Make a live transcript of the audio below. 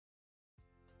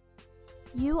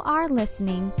You are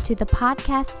listening to the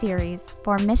podcast series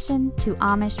for Mission to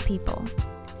Amish People.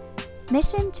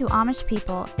 Mission to Amish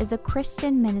People is a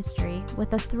Christian ministry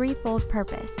with a threefold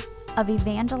purpose of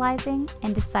evangelizing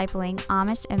and discipling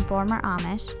Amish and former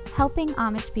Amish, helping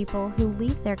Amish people who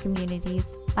leave their communities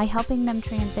by helping them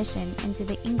transition into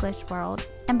the English world,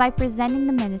 and by presenting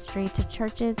the ministry to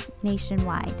churches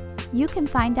nationwide. You can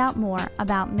find out more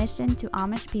about Mission to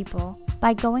Amish People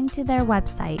by going to their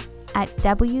website at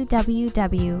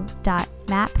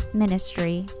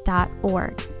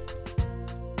www.mapministry.org.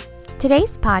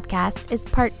 Today's podcast is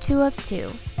part 2 of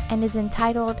 2 and is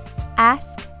entitled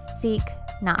Ask, Seek,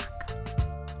 Knock.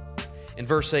 In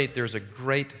verse 8, there's a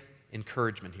great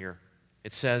encouragement here.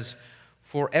 It says,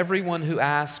 "For everyone who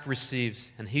asks receives,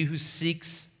 and he who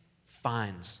seeks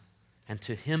finds, and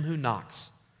to him who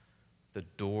knocks, the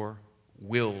door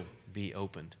will be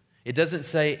opened." It doesn't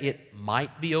say it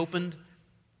might be opened.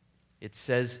 It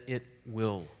says it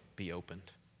will be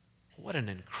opened. What an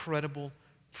incredible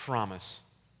promise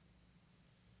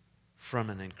from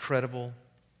an incredible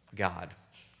God.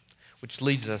 Which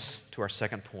leads us to our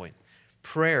second point.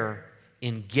 Prayer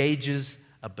engages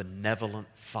a benevolent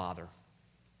Father.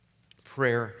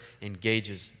 Prayer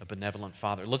engages a benevolent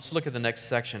Father. Let's look at the next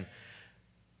section.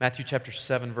 Matthew chapter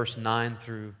 7, verse 9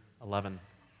 through 11.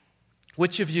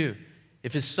 "Which of you,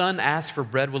 if his son asks for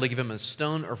bread, will he give him a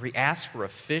stone? Or if he asks for a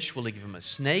fish, will he give him a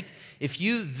snake? If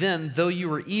you then, though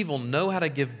you are evil, know how to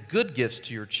give good gifts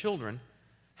to your children,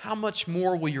 how much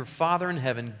more will your Father in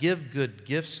heaven give good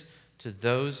gifts to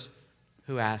those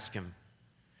who ask him?"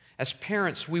 As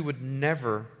parents, we would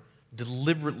never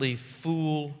deliberately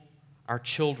fool our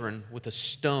children with a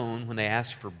stone when they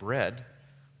ask for bread.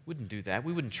 We wouldn't do that.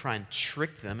 We wouldn't try and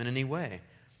trick them in any way.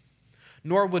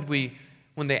 Nor would we,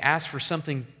 when they ask for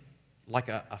something like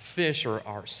a fish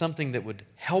or something that would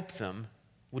help them,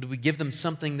 would we give them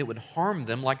something that would harm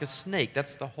them like a snake?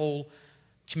 That's the whole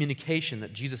communication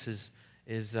that Jesus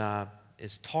is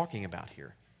talking about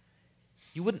here.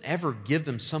 You wouldn't ever give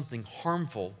them something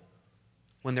harmful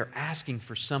when they're asking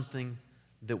for something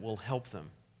that will help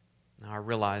them. Now, I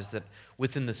realize that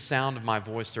within the sound of my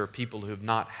voice, there are people who have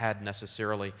not had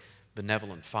necessarily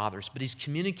benevolent fathers, but he's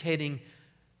communicating,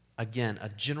 again, a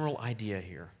general idea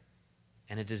here.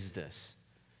 And it is this,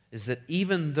 is that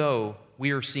even though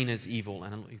we are seen as evil,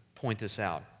 and let me point this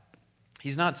out,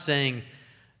 he's not saying,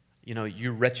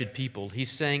 you wretched people. He's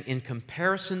saying in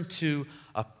comparison to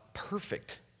a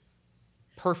perfect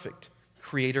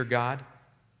Creator God,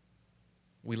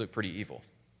 we look pretty evil.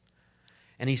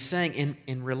 And he's saying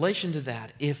in relation to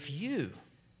that, if you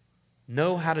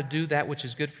know how to do that which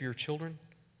is good for your children,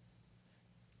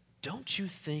 don't you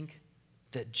think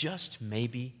that just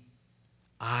maybe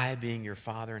I, being your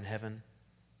Father in heaven,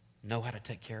 know how to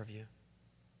take care of you?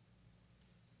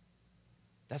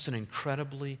 That's an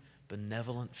incredibly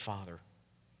benevolent Father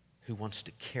who wants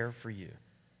to care for you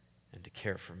and to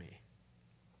care for me.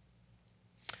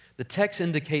 The text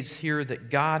indicates here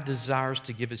that God desires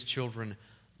to give his children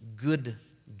good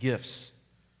gifts.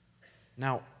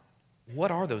 Now,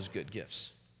 what are those good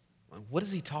gifts? What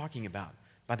is he talking about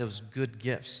by those good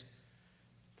gifts?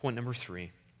 Point number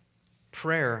 3.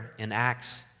 Prayer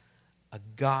enacts a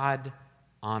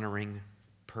God-honoring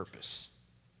purpose.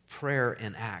 Prayer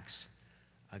enacts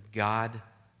a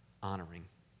God-honoring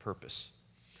purpose.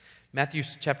 Matthew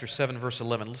chapter 7, verse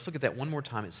 11. Let's look at that one more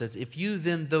time. It says, "If you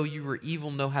then, though you are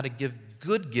evil, know how to give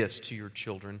good gifts to your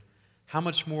children, how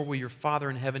much more will your Father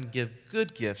in heaven give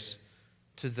good gifts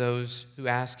to those who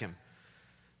ask him?"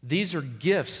 These are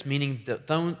gifts, meaning that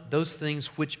those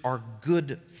things which are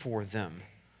good for them.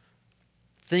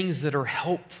 Things that are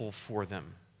helpful for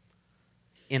them.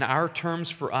 In our terms,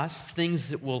 for us, things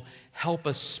that will help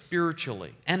us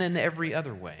spiritually and in every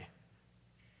other way.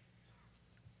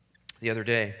 The other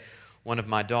day, one of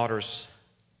my daughters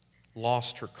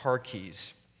lost her car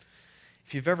keys.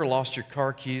 If you've ever lost your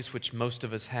car keys, which most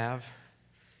of us have,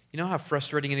 you know how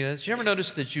frustrating it is? You ever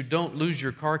notice that you don't lose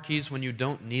your car keys when you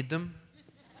don't need them?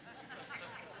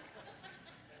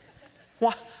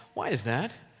 Why is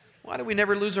that? Why do we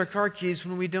never lose our car keys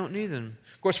when we don't need them?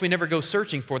 Of course, we never go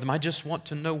searching for them. I just want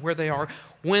to know where they are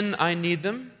when I need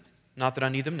them. Not that I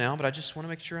need them now, but I just want to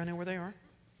make sure I know where they are.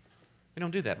 We don't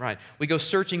do that, right? We go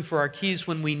searching for our keys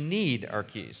when we need our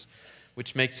keys,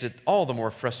 which makes it all the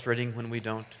more frustrating when we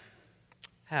don't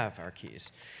have our keys.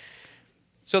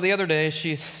 So the other day,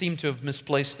 she seemed to have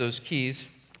misplaced those keys.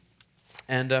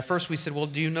 And first we said, "Well,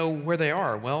 do you know where they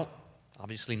are?" Well,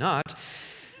 obviously not.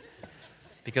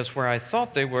 Because where I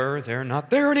thought they were, they're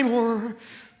not there anymore.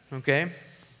 Okay?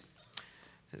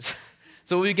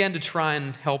 So we began to try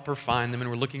and help her find them, and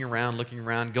we're looking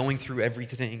around, going through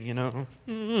everything, you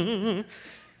know.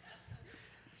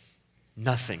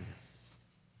 Nothing.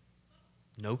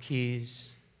 No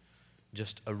keys,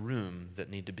 just a room that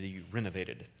needed to be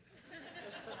renovated.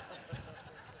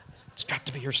 It's got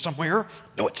to be here somewhere.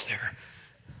 No, it's there.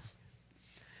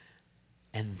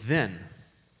 And then,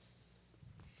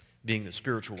 being the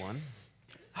spiritual one,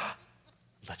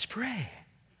 let's pray.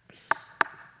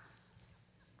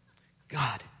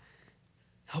 God,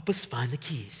 help us find the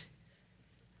keys.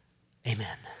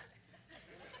 Amen.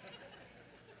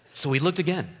 So we looked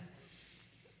again.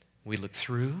 We looked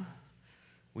through,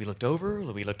 we looked over,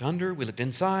 we looked under, we looked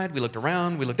inside, we looked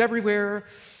around, we looked everywhere.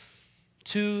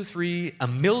 2, 3,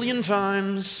 1,000,000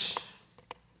 times.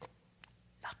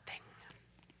 Nothing.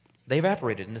 They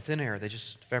evaporated into thin air. They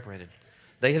just evaporated.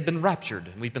 They had been raptured,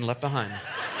 and we've been left behind.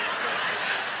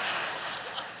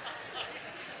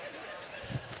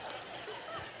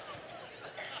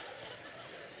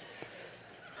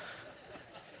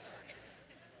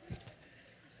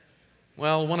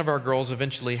 Well, one of our girls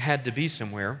eventually had to be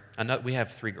somewhere. We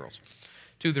have 3 girls.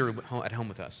 2 that are at home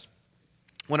with us.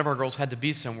 One of our girls had to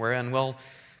be somewhere, and well,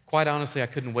 quite honestly, I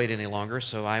couldn't wait any longer,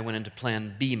 so I went into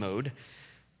plan B mode,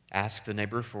 asked the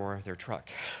neighbor for their truck.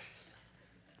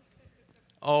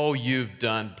 Oh, you've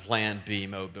done plan B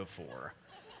mode before.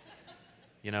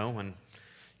 You know, when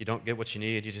you don't get what you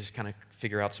need, you just kind of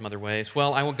figure out some other ways.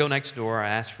 Well, I will go next door, I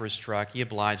ask for his truck, he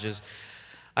obliges.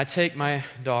 I take my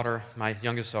daughter, my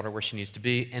youngest daughter, where she needs to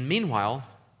be, and meanwhile,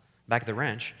 back at the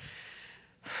ranch,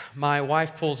 my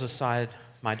wife pulls aside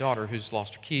my daughter, who's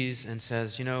lost her keys, and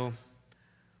says, you know,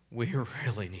 we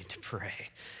really need to pray.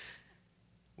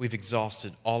 We've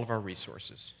exhausted all of our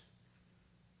resources.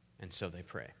 And so they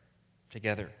pray.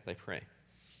 Together, they pray.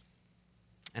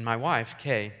 And my wife,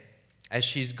 Kay, as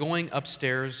she's going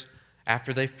upstairs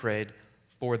after they've prayed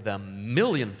for the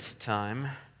 1,000,000th time,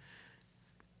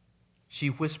 she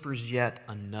whispers yet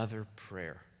another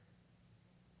prayer.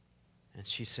 And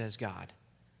she says, God,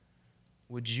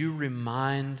 would you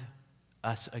remind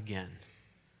us again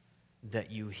that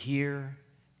you hear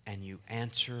and you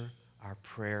answer our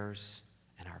prayers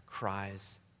and our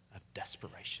cries of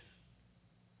desperation?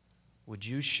 Would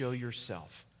you show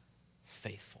yourself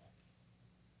faithful?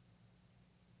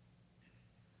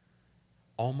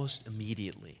 Almost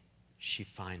immediately, she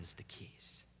finds the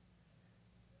keys.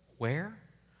 Where?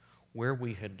 Where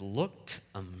we had looked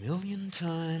 1,000,000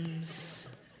 times.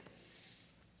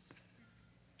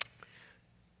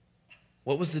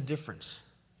 What was the difference?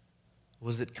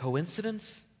 Was it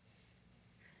coincidence?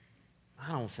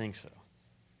 I don't think so.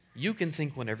 You can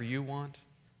think whatever you want.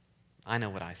 I know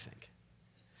what I think.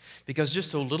 Because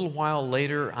just a little while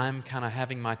later, I'm kind of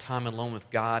having my time alone with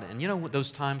God. And you know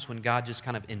those times when God just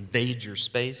kind of invades your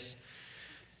space?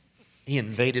 He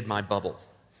invaded my bubble.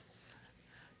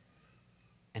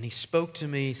 And he spoke to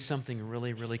me something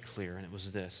really, really clear, and it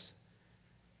was this.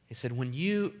 He said, when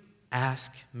you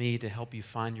ask me to help you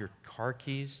find your car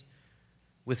keys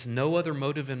with no other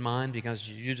motive in mind because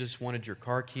you just wanted your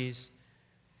car keys,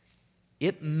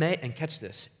 it may, and catch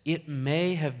this, it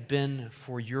may have been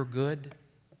for your good,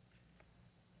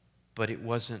 but it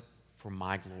wasn't for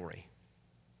my glory.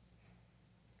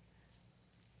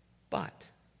 But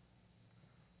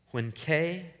when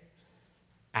Kay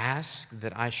asked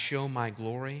that I show my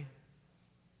glory,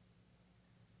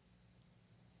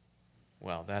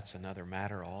 well, that's another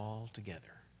matter altogether.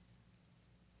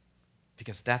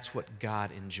 Because that's what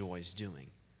God enjoys doing,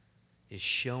 is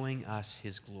showing us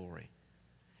his glory.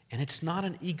 And it's not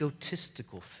an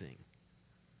egotistical thing.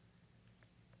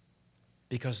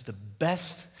 Because the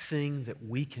best thing that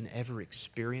we can ever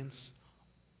experience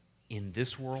in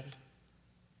this world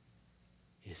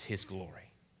is his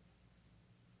glory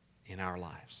in our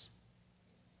lives.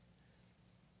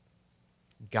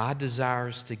 God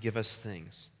desires to give us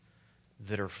things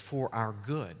that are for our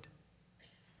good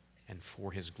and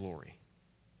for his glory.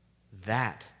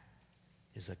 That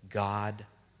is a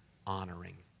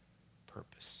God-honoring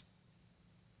purpose.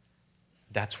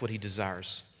 That's what he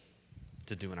desires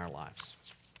to do in our lives.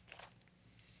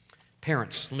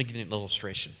 Parents, let me give you an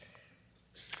illustration.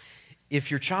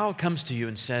 If your child comes to you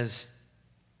and says,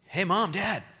 hey, Mom,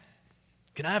 Dad,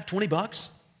 can I have $20?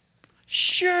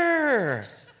 Sure.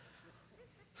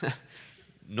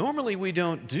 Normally, we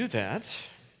don't do that.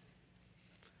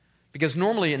 Because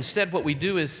normally, instead, what we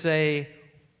do is say,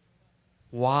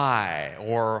 why?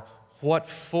 Or what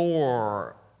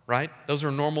for? Right? Those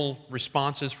are normal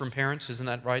responses from parents. Isn't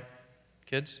that right,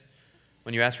 kids?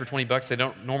 When you ask for $20, they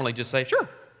don't normally just say, sure,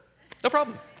 no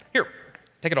problem. Here,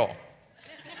 take it all.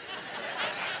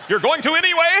 You're going to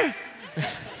anyway?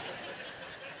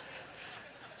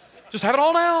 Just have it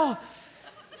all now.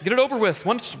 Get it over with.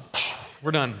 Once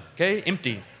we're done, okay?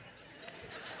 Empty.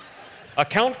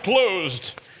 Account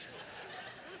closed.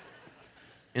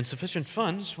 Insufficient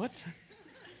funds? What?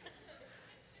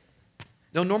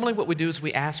 No, normally what we do is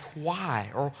we ask why,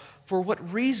 or for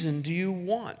what reason do you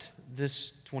want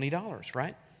this $20,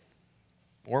 right?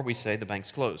 Or we say the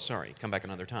bank's closed. Sorry, come back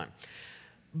another time.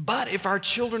 But if our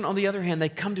children, on the other hand, they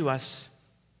come to us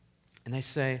and they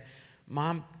say,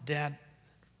 Mom, Dad,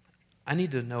 I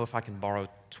need to know if I can borrow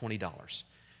 $20.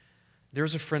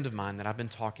 There's a friend of mine that I've been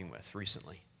talking with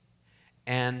recently,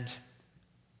 and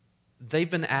they've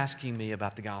been asking me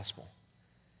about the gospel.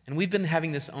 And we've been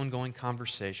having this ongoing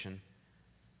conversation,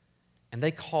 and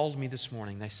they called me this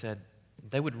morning. They said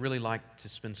they would really like to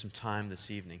spend some time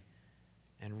this evening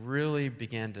and really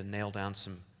began to nail down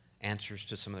some answers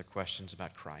to some of their questions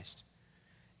about Christ.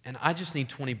 And I just need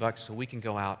 $20 so we can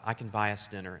go out, I can buy us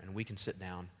dinner, and we can sit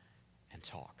down and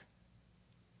talk.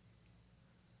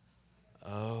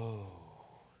 Oh,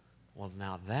 well,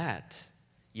 now that,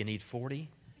 you need 40?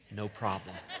 No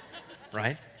problem,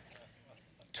 right?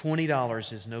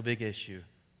 $20 is no big issue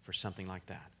for something like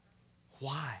that.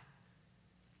 Why?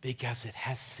 Because it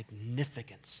has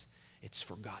significance. It's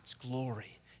for God's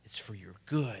glory. It's for your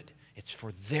good. It's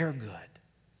for their good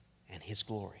and His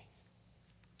glory.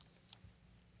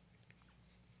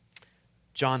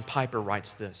 John Piper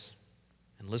writes this,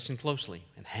 and listen closely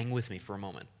and hang with me for a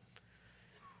moment.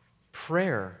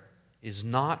 Prayer is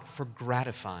not for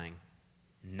gratifying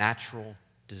natural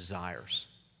desires.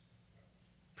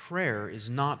 Prayer is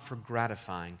not for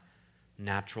gratifying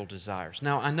natural desires.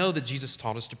 Now, I know that Jesus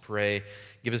taught us to pray,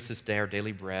 give us this day our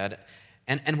daily bread,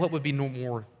 and what would be no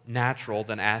more natural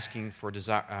than asking for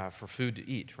food to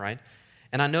eat, right?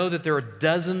 And I know that there are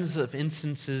dozens of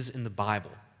instances in the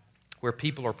Bible where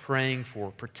people are praying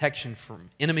for protection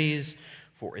from enemies,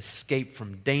 for escape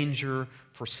from danger,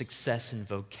 for success in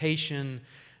vocation,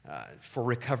 for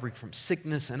recovery from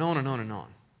sickness, and on and on and on.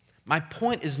 My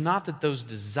point is not that those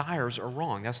desires are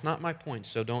wrong. That's not my point,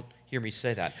 so don't hear me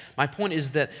say that. My point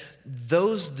is that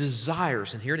those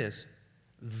desires, and here it is,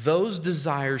 those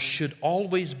desires should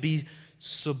always be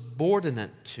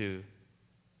subordinate to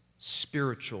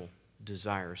spiritual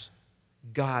desires,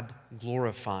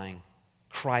 God-glorifying,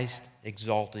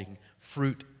 Christ-exalting,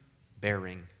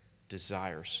 fruit-bearing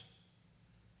desires.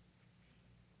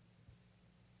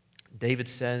 David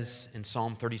says in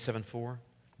Psalm 37:4,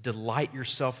 delight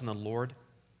yourself in the Lord,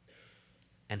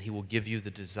 and He will give you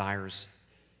the desires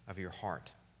of your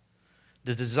heart.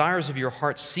 The desires of your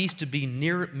heart cease to be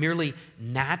merely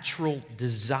natural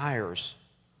desires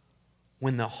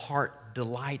when the heart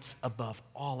delights above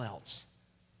all else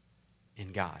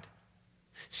in God.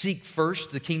 Seek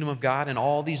first the kingdom of God, and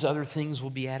all these other things will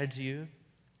be added to you.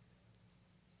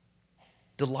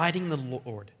 Delighting the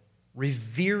Lord,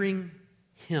 revering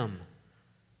Him,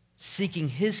 seeking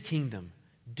His kingdom,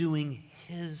 doing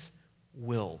His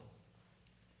will,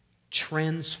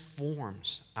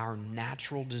 transforms our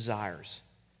natural desires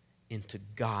into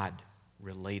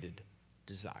God-related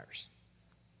desires.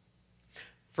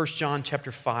 1 John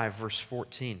chapter 5, verse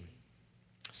 14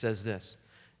 says this,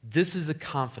 this is the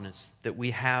confidence that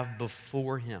we have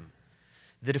before Him,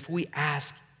 that if we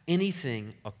ask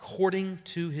anything according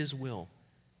to His will,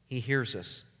 He hears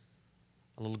us.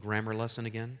 A little grammar lesson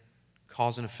again,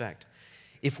 cause and effect.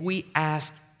 If we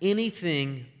ask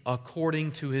anything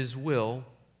according to His will,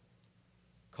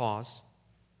 cause,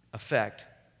 effect,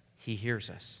 He hears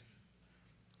us.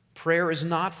 Prayer is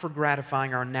not for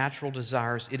gratifying our natural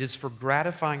desires. It is for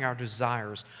gratifying our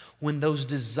desires when those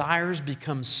desires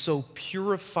become so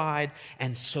purified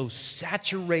and so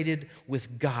saturated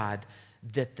with God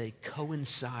that they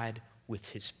coincide with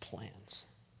His plans.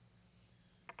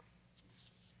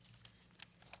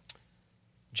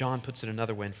 John puts it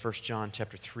another way in 1 John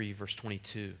chapter 3, verse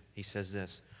 22. He says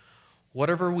this,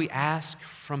 whatever we ask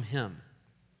from Him,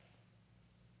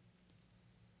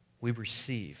 we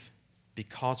receive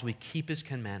because we keep His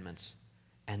commandments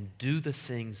and do the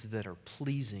things that are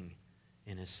pleasing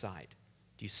in His sight.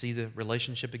 Do you see the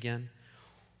relationship again?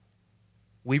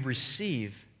 We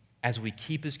receive as we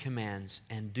keep His commands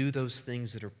and do those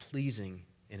things that are pleasing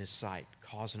in His sight.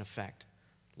 Cause and effect.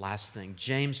 Last thing,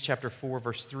 James chapter 4,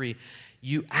 verse 3,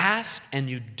 you ask and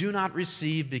you do not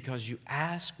receive because you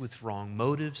ask with wrong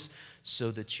motives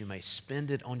so that you may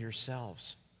spend it on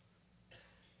yourselves.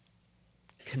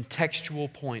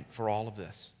 Contextual point for all of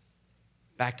this.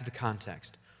 Back to the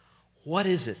context. What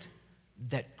is it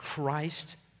that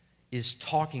Christ is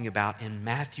talking about in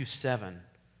Matthew 7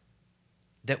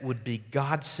 that would be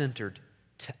God-centered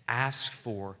to ask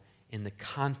for in the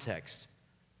context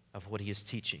of what He is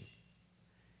teaching?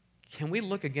 Can we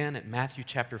look again at Matthew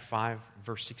chapter 5,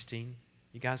 verse 16?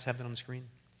 You guys have that on the screen?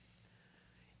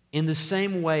 In the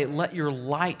same way, let your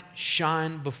light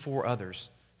shine before others,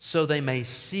 so they may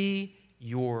see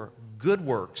your good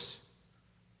works.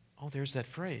 Oh, there's that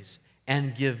phrase.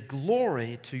 And give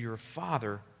glory to your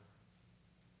Father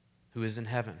who is in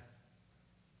heaven.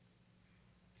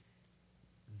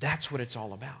 That's what it's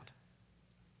all about.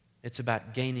 It's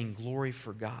about gaining glory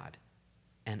for God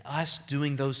and us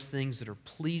doing those things that are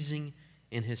pleasing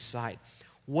in His sight.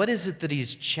 What is it that He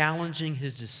is challenging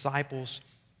His disciples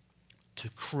to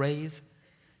crave,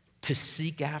 to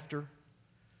seek after,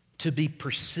 to be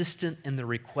persistent in the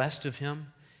request of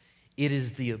Him? It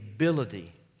is the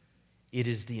ability, it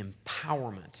is the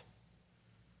empowerment,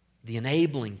 the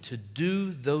enabling to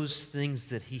do those things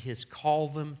that He has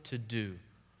called them to do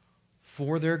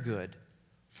for their good,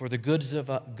 for the good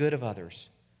of others,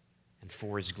 and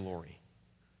for His glory.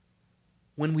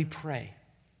 When we pray,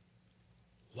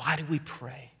 why do we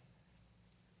pray?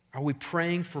 Are we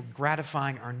praying for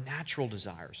gratifying our natural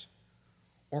desires?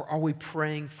 Or are we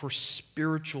praying for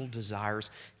spiritual desires,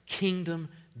 kingdom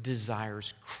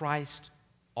desires,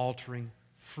 Christ-altering,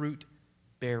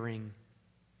 fruit-bearing,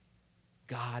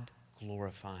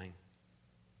 God-glorifying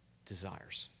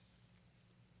desires?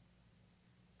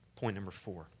 Point number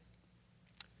 4.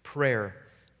 Prayer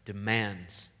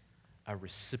demands a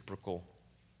reciprocal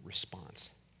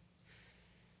response.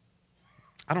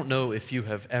 I don't know if you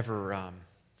have ever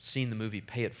seen the movie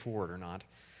Pay It Forward or not,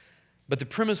 but the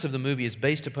premise of the movie is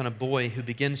based upon a boy who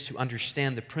begins to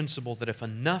understand the principle that if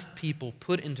enough people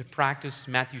put into practice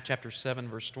Matthew chapter 7,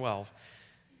 verse 12,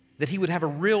 that he would have a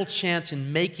real chance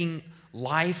in making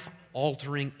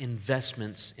life-altering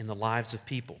investments in the lives of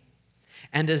people.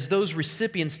 And as those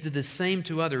recipients did the same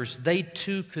to others, they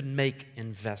too could make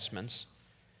investments.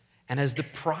 And as the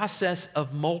process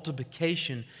of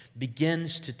multiplication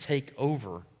begins to take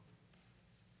over,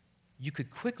 you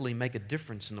could quickly make a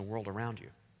difference in the world around you.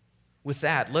 With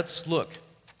that, let's look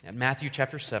at Matthew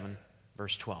chapter 7,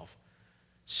 verse 12.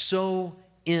 So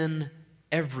in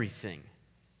everything,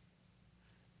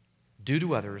 do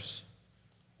to others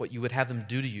what you would have them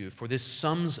do to you, for this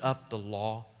sums up the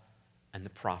law and the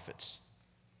prophets.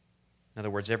 In other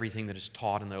words, everything that is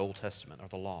taught in the Old Testament or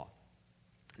the law.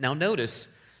 Now notice,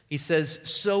 he says,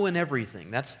 so in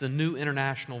everything. That's the New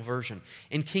International Version.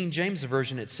 In King James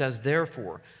Version, it says,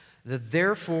 therefore. The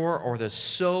therefore or the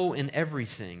so in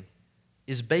everything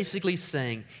is basically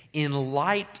saying, in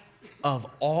light of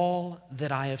all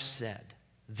that I have said,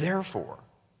 therefore,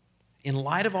 in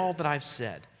light of all that I've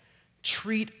said,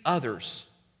 treat others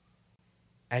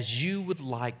as you would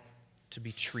like to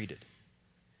be treated.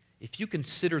 If you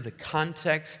consider the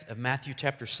context of Matthew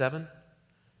chapter 7,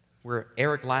 where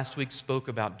Eric last week spoke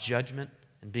about judgment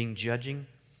and being judging,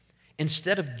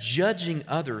 instead of judging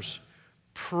others,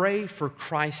 pray for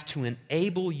Christ to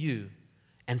enable you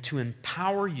and to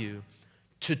empower you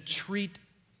to treat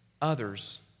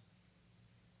others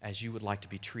as you would like to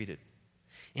be treated.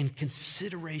 In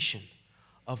consideration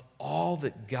of all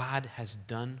that God has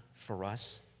done for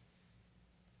us,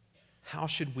 how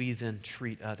should we then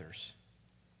treat others?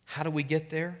 How do we get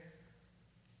there?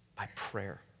 By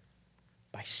prayer,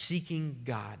 by seeking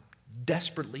God,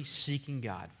 desperately seeking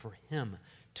God for Him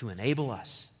to enable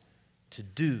us to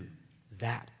do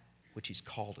that which He's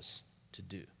called us to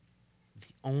do.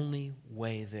 The only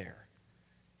way there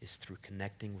is through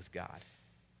connecting with God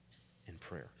in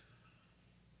prayer.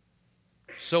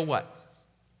 So what?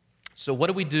 So what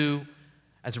do we do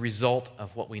as a result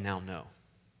of what we now know?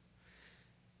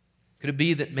 Could it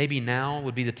be that maybe now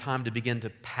would be the time to begin to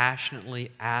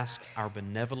passionately ask our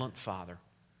benevolent Father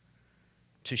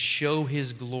to show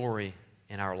His glory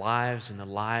in our lives and the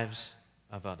lives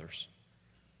of others?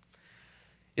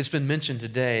 It's been mentioned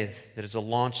today that it's a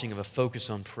launching of a focus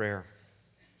on prayer.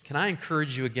 Can I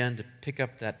encourage you again to pick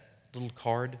up that little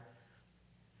card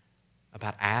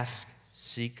about ask,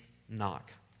 seek,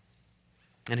 knock?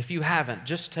 And if you haven't,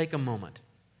 just take a moment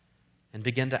and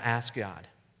begin to ask God,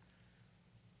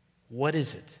 what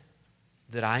is it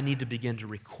that I need to begin to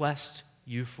request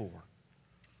you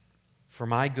for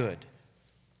my good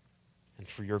and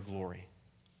for your glory?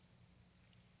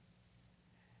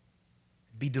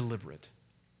 Be deliberate.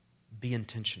 Be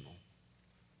intentional.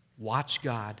 Watch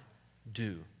God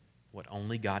do what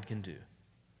only God can do.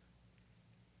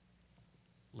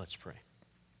 Let's pray.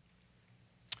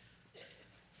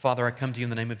 Father, I come to you in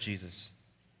the name of Jesus.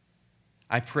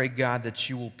 I pray, God, that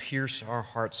you will pierce our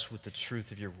hearts with the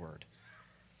truth of your word.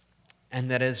 And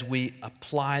that as we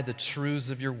apply the truths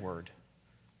of your word,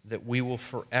 that we will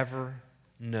forever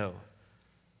know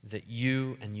that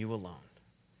you and you alone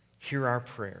hear our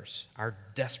prayers, our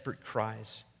desperate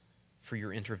cries for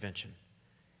your intervention,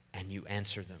 and you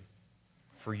answer them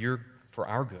for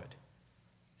our good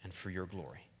and for your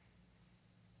glory.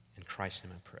 In Christ's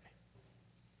name I pray.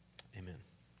 Amen.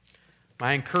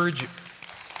 I encourage you.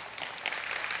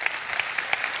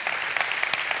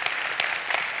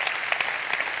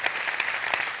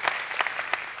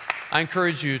 I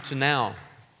encourage you to now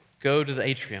go to the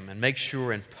atrium and make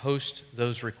sure and post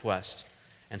those requests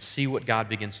and see what God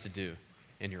begins to do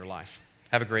in your life.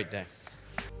 Have a great day.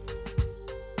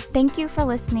 Thank you for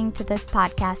listening to this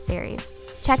podcast series.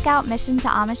 Check out Mission to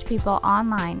Amish People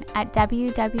online at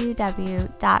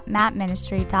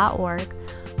www.mapministry.org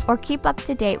or keep up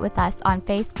to date with us on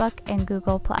Facebook and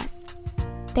Google+.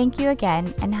 Thank you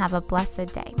again and have a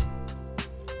blessed day.